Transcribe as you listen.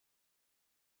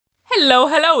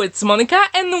Hello, it's Monica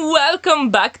and welcome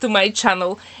back to my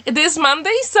channel. It is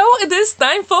Monday, so it is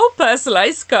time for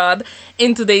personalized card.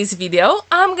 In today's video,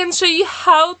 I'm going to show you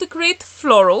how to create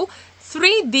floral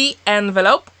 3D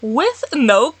envelope with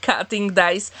no cutting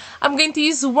dies. I'm going to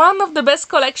use one of the best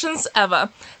collections ever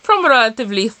from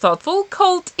Relatively Thoughtful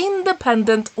called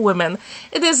Independent Women.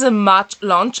 It is a March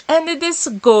launch and it is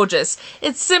gorgeous.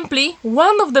 It's simply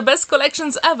one of the best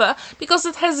collections ever because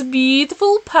it has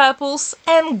beautiful purples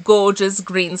and gorgeous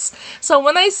greens. So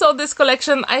when I saw this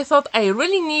collection, I thought I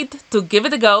really need to give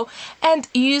it a go and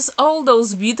use all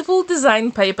those beautiful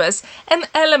design papers and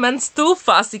elements to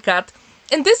fussy cut.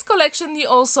 In this collection you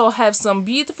also have some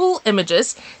beautiful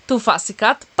images to fussy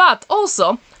cut, but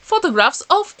also photographs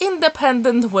of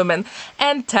independent women.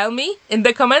 And tell me in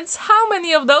the comments how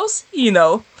many of those you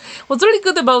know. What's really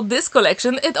good about this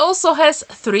collection, it also has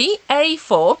 3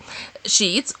 A4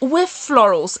 sheets with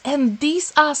florals, and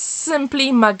these are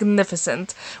simply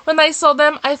magnificent. When I saw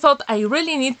them, I thought I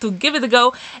really need to give it a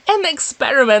go and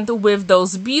experiment with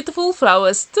those beautiful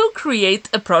flowers to create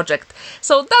a project.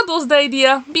 So that was the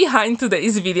idea behind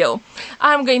today's video.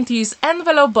 I'm going to use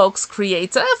Envelobox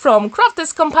Creator from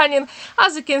Crafter's Companion.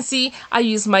 As you can see, I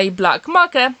use my black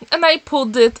marker and I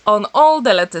put it on all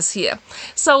the letters here.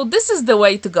 So this is the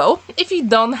way to go if you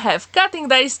don't have cutting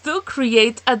dies to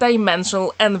create a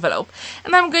dimensional envelope.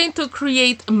 And I'm going to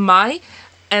create my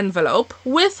envelope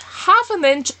with 1/2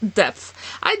 inch depth.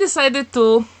 I decided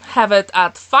to have it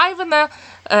at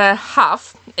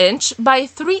 5.5 inch by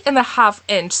 3.5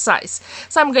 inch size.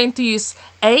 So I'm going to use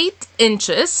 8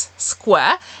 inches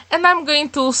square and I'm going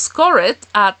to score it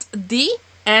at D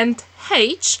and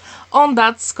H on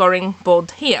that scoring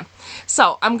board here.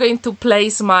 So I'm going to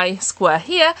place my square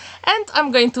here and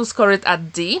I'm going to score it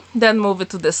at D, then move it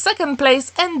to the second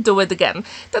place and do it again.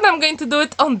 Then I'm going to do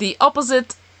it on the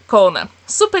opposite corner.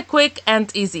 Super quick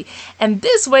and easy. And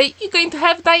this way you're going to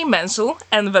have dimensional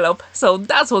envelope. So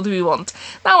that's what we want.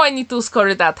 Now I need to score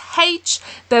it at H,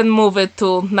 then move it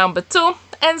to number 2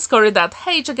 and score it at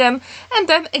H again, and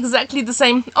then exactly the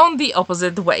same on the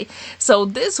opposite way. So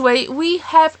this way we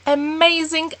have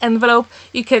amazing envelope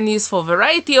you can use for a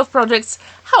variety of projects.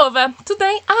 However,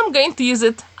 today I'm going to use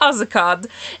it as a card.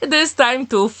 It is time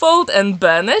to fold and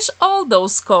burnish all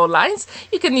those score lines.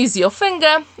 You can use your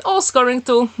finger or scoring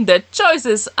tool. The choice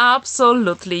is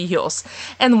absolutely yours.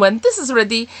 And when this is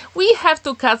ready, we have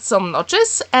to cut some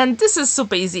notches, and this is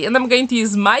super easy. And I'm going to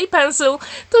use my pencil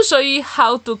to show you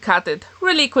how to cut it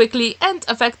really quickly and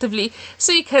effectively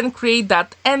so you can create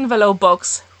that envelope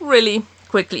box really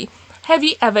quickly. Have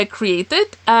you ever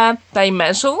created a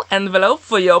dimensional envelope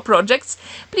for your projects?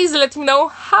 Please let me know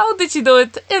how did you do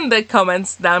it in the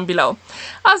comments down below.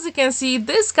 As you can see,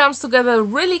 this comes together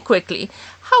really quickly.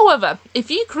 However,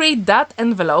 if you create that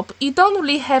envelope, you don't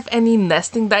really have any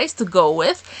nesting dies to go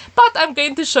with, but I'm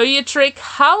going to show you a trick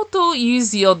how to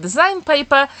use your design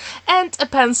paper and a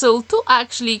pencil to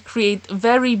actually create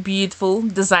very beautiful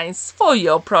designs for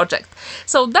your project.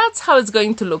 So that's how it's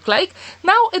going to look like.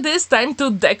 Now it is time to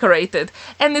decorate it,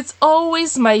 and it's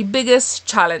always my biggest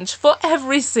challenge for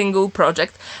every single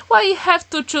project, where you have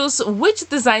to choose which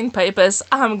design papers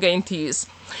I'm going to use.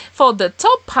 For the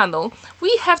top panel,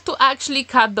 we have to actually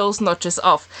cut those notches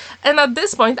off. And at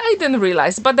this point, I didn't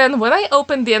realize, but then when I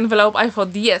opened the envelope, I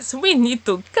thought, yes, we need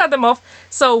to cut them off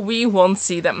so we won't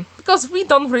see them, because we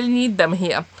don't really need them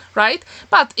here, right?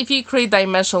 But if you create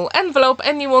dimensional envelope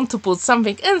and you want to put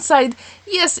something inside,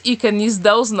 yes, you can use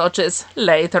those notches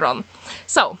later on.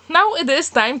 So now it is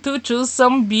time to choose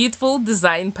some beautiful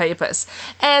design papers.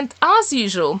 And as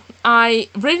usual, I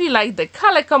really like the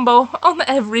color combo on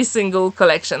every single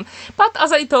collection. But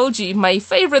as I told you, my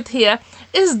favorite here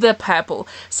is the purple.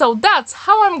 So that's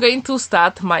how I'm going to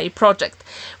start my project.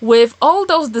 With all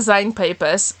those design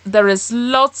papers, there is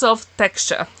lots of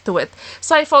texture to it.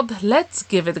 So I thought, let's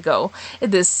give it a go.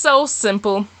 It is so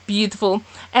simple, beautiful,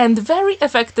 and very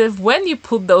effective when you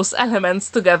put those elements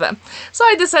together. So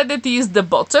I decided to use the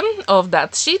bottom of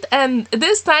that sheet, and it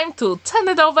is time to turn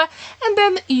it over and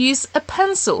then use a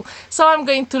pencil. So I'm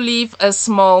going to leave a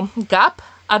small gap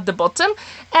at the bottom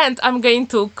and I'm going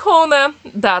to corner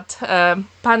that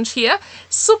punch here.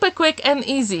 Super quick and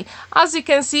easy. As you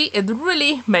can see, it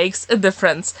really makes a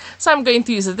difference. So I'm going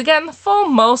to use it again for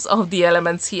most of the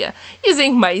elements here.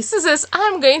 Using my scissors,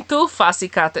 I'm going to fussy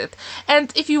cut it.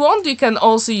 And if you want, you can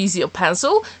also use your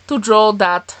pencil to draw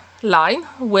that line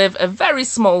with a very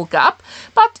small gap,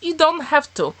 but you don't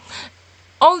have to.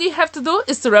 All you have to do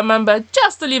is to remember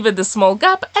just to leave it a small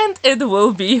gap and it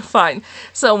will be fine.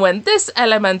 So when this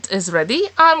element is ready,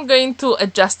 I'm going to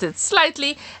adjust it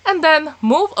slightly and then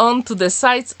move on to the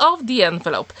sides of the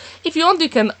envelope. If you want, you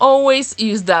can always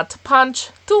use that punch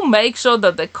to make sure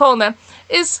that the corner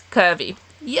is curvy.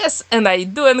 Yes, and I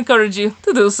do encourage you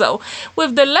to do so.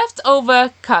 With the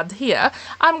leftover card here,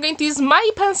 I'm going to use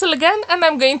my pencil again and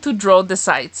I'm going to draw the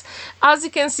sides. As you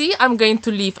can see, I'm going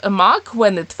to leave a mark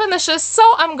when it finishes, so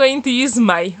I'm going to use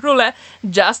my ruler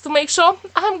just to make sure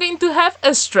I'm going to have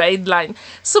a straight line.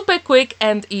 Super quick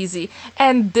and easy.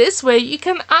 And this way you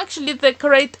can actually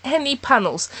decorate any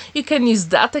panels. You can use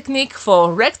that technique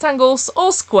for rectangles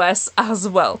or squares as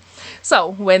well.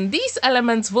 So when these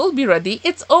elements will be ready,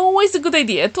 it's always a good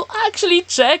idea to actually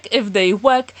check if they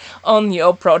work on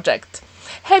your project.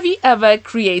 Have you ever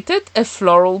created a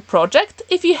floral project?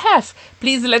 If you have,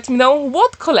 please let me know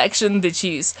what collection did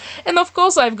you use. And of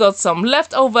course I've got some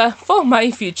leftover for my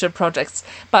future projects.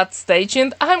 But stay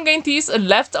tuned, I'm going to use a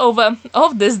leftover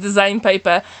of this design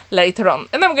paper later on.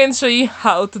 And I'm going to show you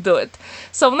how to do it.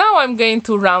 So now I'm going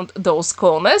to round those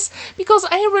corners because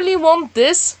I really want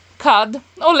this card,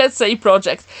 or let's say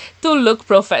project, to look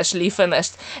professionally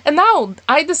finished. And now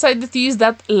I decided to use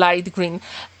that light green.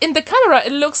 In the camera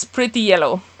it looks pretty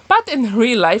yellow, but in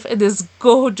real life it is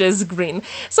gorgeous green.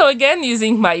 So again,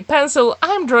 using my pencil,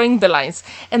 I'm drawing the lines,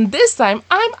 and this time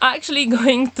I'm actually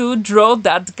going to draw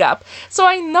that gap, so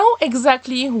I know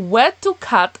exactly where to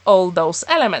cut all those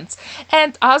elements.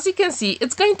 And as you can see,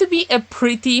 it's going to be a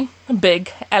pretty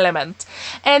big element.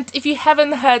 And if you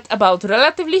haven't heard about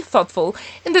Relatively Thoughtful,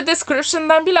 in the description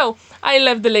down below I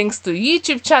left the links to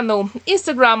YouTube channel,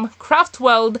 Instagram, Craft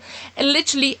World, and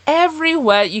literally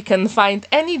everywhere you can find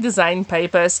any design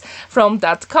papers from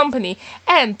that company.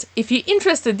 And if you're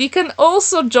interested, you can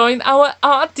also join our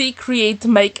RT Create,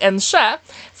 Make and Share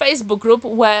Facebook group,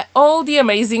 where all the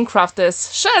amazing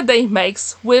crafters share their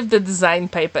makes with the design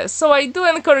papers. So I do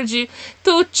encourage you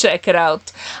to check it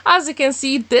out. As you can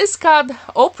see, this card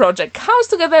or project comes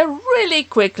together really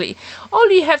quickly.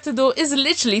 All you have to do is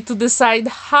literally to decide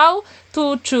how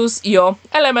to choose your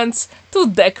elements to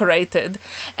decorate it.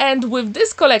 And with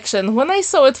this collection, when I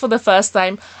saw it for the first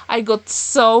time, I got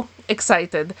so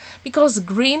excited because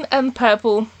green and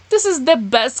purple, this is the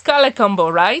best color combo,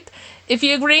 right? If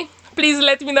you agree, please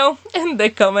let me know in the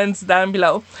comments down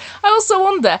below. I also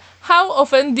wonder, how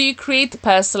often do you create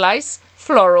personalized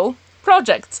floral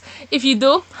projects? If you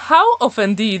do, how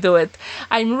often do you do it?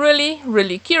 I'm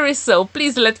really curious, so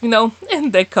please let me know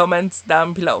in the comments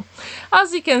down below.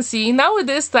 As you can see, now it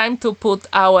is time to put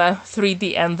our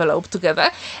 3D envelope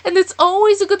together, and it's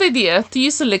always a good idea to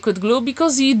use a liquid glue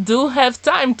because you do have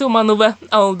time to maneuver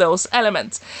all those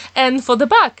elements. And for the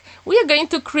back, we are going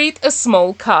to create a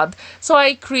small card. So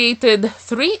I created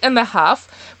 3.5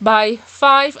 by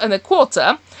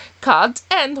 5.25 card,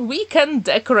 and we can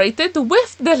decorate it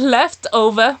with the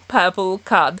leftover purple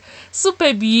card.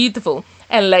 Super beautiful.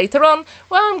 And later on,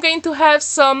 when I'm going to have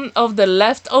some of the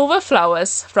leftover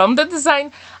flowers from the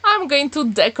design, I'm going to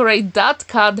decorate that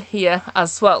card here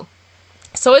as well.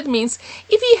 So it means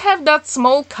if you have that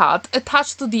small card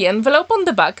attached to the envelope on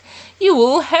the back, you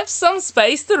will have some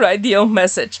space to write your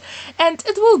message, and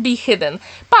it will be hidden.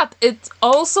 But it's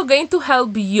also going to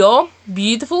help your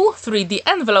beautiful 3D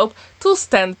envelope to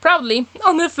stand proudly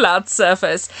on a flat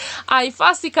surface. I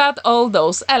fussy cut all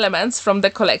those elements from the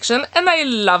collection and I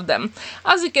love them.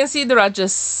 As you can see, there are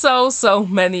just so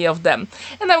many of them.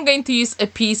 And I'm going to use a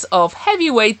piece of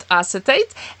heavyweight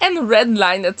acetate and red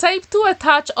liner tape to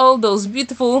attach all those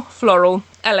beautiful floral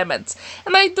elements.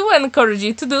 And I do encourage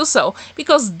you to do so,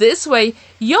 because this way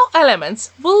your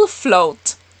elements will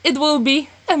float. It will be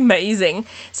amazing.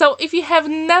 So if you have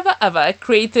never ever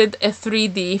created a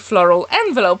 3D floral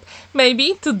envelope,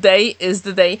 maybe today is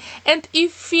the day. And if you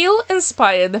feel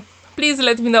inspired, please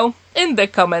let me know in the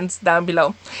comments down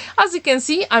below. As you can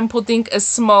see, I'm putting a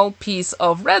small piece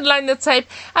of red liner tape.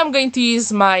 I'm going to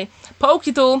use my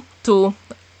pokey tool to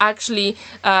actually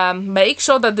make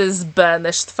sure that it is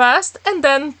burnished first, and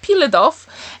then peel it off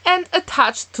and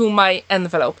attach to my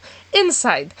envelope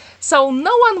inside, so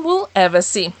no one will ever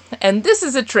see. And this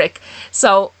is a trick,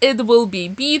 so it will be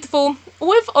beautiful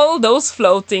with all those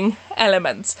floating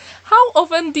elements. How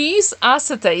often do you use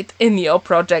acetate in your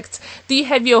projects? Do you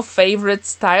have your favorite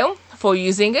style for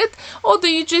using it, or do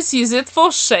you just use it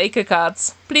for shaker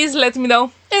cards? Please let me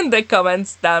know in the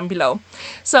comments down below.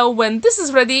 So when this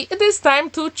is ready, it is time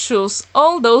to choose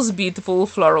all those beautiful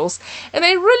florals. And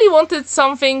I really wanted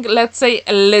something, let's say,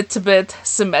 a little bit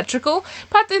symmetrical,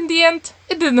 but in the end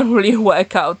it didn't really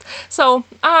work out. So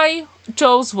I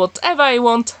chose whatever I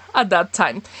want at that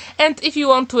time. And if you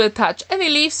want to attach any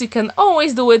leaves, you can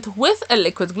always do it with a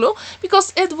liquid glue,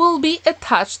 because it will be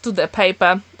attached to the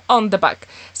paper on the back.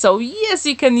 So yes,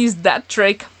 you can use that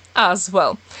trick as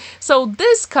well. So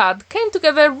this card came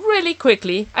together really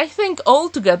quickly. I think all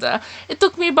together it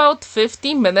took me about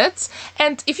 15 minutes,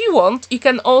 and if you want, you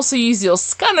can also use your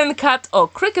Scan and Cut or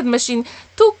Cricut machine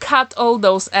to cut all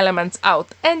those elements out,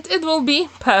 and it will be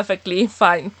perfectly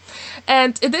fine.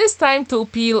 And it is time to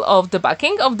peel off the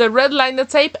backing of the red liner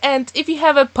tape, and if you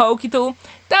have a pokey tool,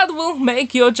 that will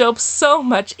make your job so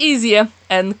much easier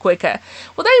and quicker.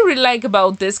 What I really like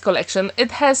about this collection,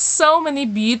 it has so many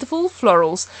beautiful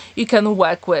florals you can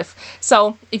work with.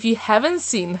 So if you haven't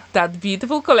seen that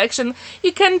beautiful collection,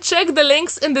 you can check the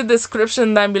links in the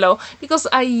description down below, because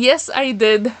I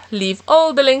did leave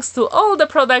all the links to all the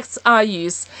products I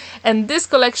use. And this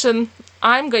collection,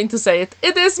 I'm going to say it,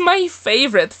 it is my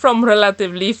favorite from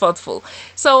Relatively Thoughtful.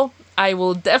 So I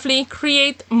will definitely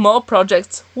create more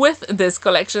projects with this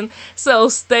collection, so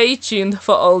stay tuned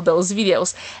for all those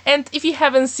videos. And if you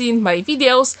haven't seen my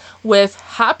videos with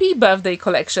Happy Birthday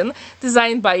collection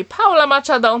designed by Paula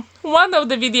Machado, one of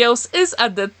the videos is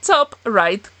at the top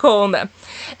right corner.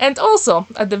 And also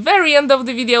at the very end of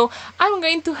the video, I'm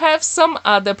going to have some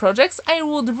other projects I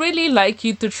would really like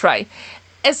you to try,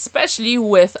 especially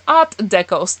with Art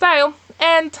Deco style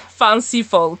and fancy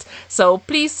fold. So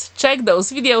please check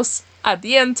those videos at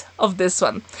the end of this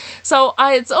one. So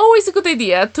it's always a good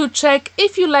idea to check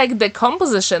if you like the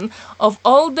composition of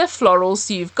all the florals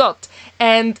you've got,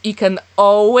 and you can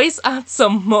always add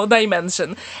some more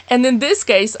dimension. And in this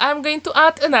case, I'm going to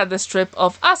add another strip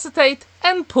of acetate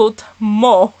and put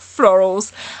more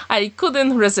florals. I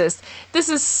couldn't resist. This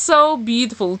is so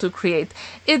beautiful to create.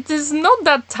 It is not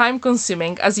that time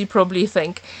consuming as you probably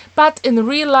think, but in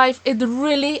real life it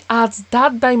really adds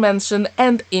that dimension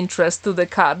and interest to the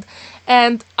card.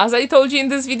 And as I told you in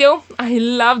this video, I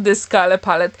love this color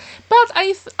palette, but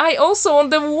I also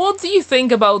wonder, what do you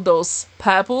think about those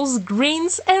purples,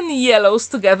 greens and yellows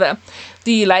together?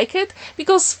 Do you like it?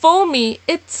 Because for me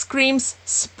it screams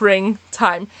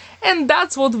springtime, and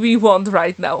that's what we want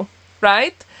right now,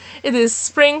 right? It is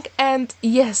spring, and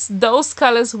yes, those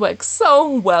colors work so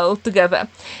well together.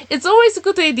 It's always a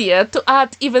good idea to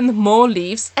add even more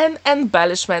leaves and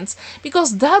embellishments,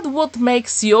 because that's what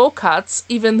makes your cards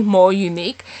even more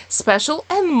unique, special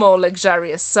and more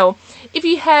luxurious. So if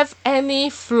you have any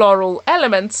floral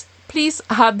elements, please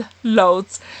add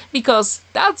loads, because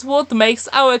that's what makes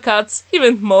our cards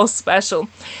even more special.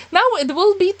 Now it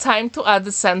will be time to add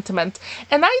the sentiment,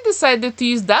 and I decided to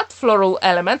use that floral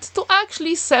element to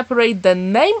actually separate the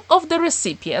name of the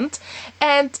recipient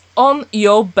and on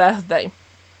your birthday.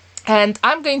 And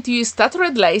I'm going to use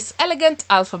Tattered Lace Elegant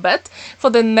Alphabet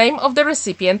for the name of the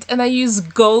recipient, and I use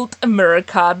gold mirror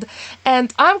card.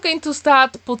 And I'm going to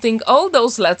start putting all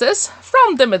those letters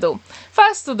from the middle,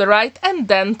 first to the right and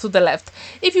then to the left.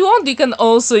 If you want, you can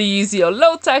also use your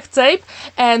low tack tape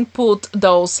and put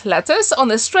those letters on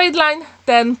a straight line,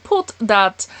 then put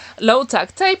that low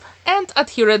tack tape and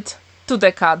adhere it to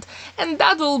the card, and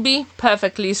that will be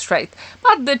perfectly straight,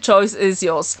 but the choice is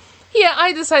yours. Here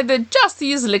I decided just to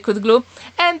use liquid glue,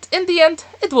 and in the end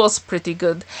it was pretty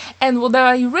good. And what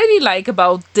I really like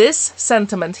about this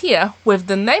sentiment here with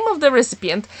the name of the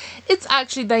recipient, it's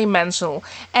actually dimensional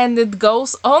and it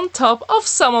goes on top of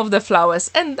some of the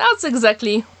flowers, and that's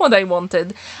exactly what I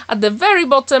wanted. At the very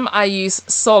bottom I use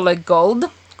solid gold,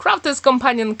 Crafter's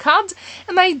Companion card,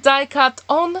 and I die cut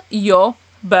on your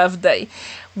birthday.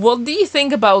 What do you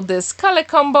think about this color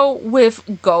combo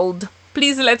with gold?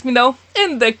 Please let me know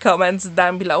in the comments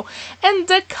down below. And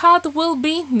the card will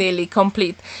be nearly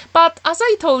complete. But as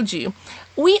I told you,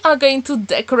 we are going to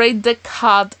decorate the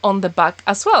card on the back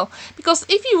as well. Because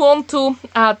if you want to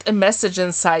add a message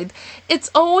inside, it's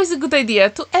always a good idea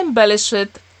to embellish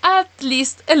it at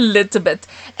least a little bit,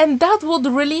 and that what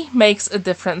really makes a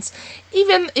difference.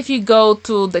 Even if you go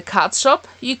to the card shop,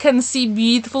 you can see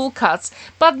beautiful cards,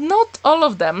 but not all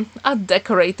of them are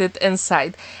decorated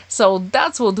inside. So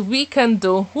that's what we can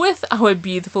do with our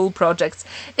beautiful projects.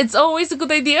 It's always a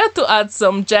good idea to add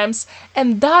some gems,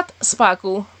 and that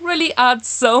sparkle really adds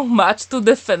so much to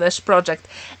the finished project.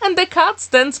 And the card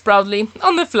stands proudly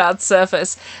on a flat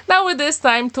surface. Now it is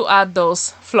time to add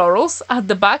those florals at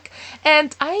the back,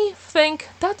 and I think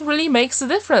that really makes a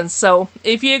difference. So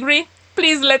if you agree,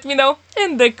 Please let me know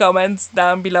in the comments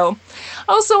down below.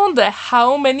 Also wonder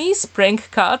how many spring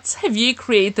cards have you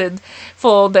created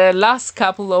for the last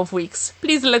couple of weeks.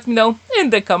 Please let me know in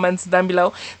the comments down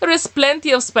below. There is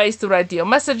plenty of space to write your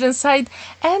message inside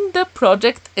and the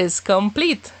project is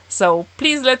complete. So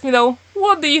please let me know,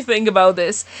 what do you think about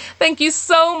this? Thank you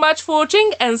so much for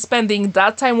watching and spending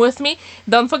that time with me.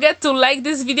 Don't forget to like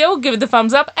this video, give it a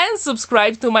thumbs up and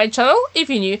subscribe to my channel if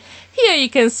you're new. Here you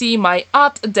can see my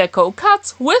art deco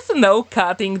cards with no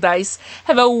cutting dice.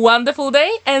 Have a wonderful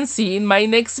day and see you in my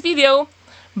next video.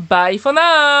 Bye for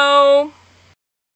now!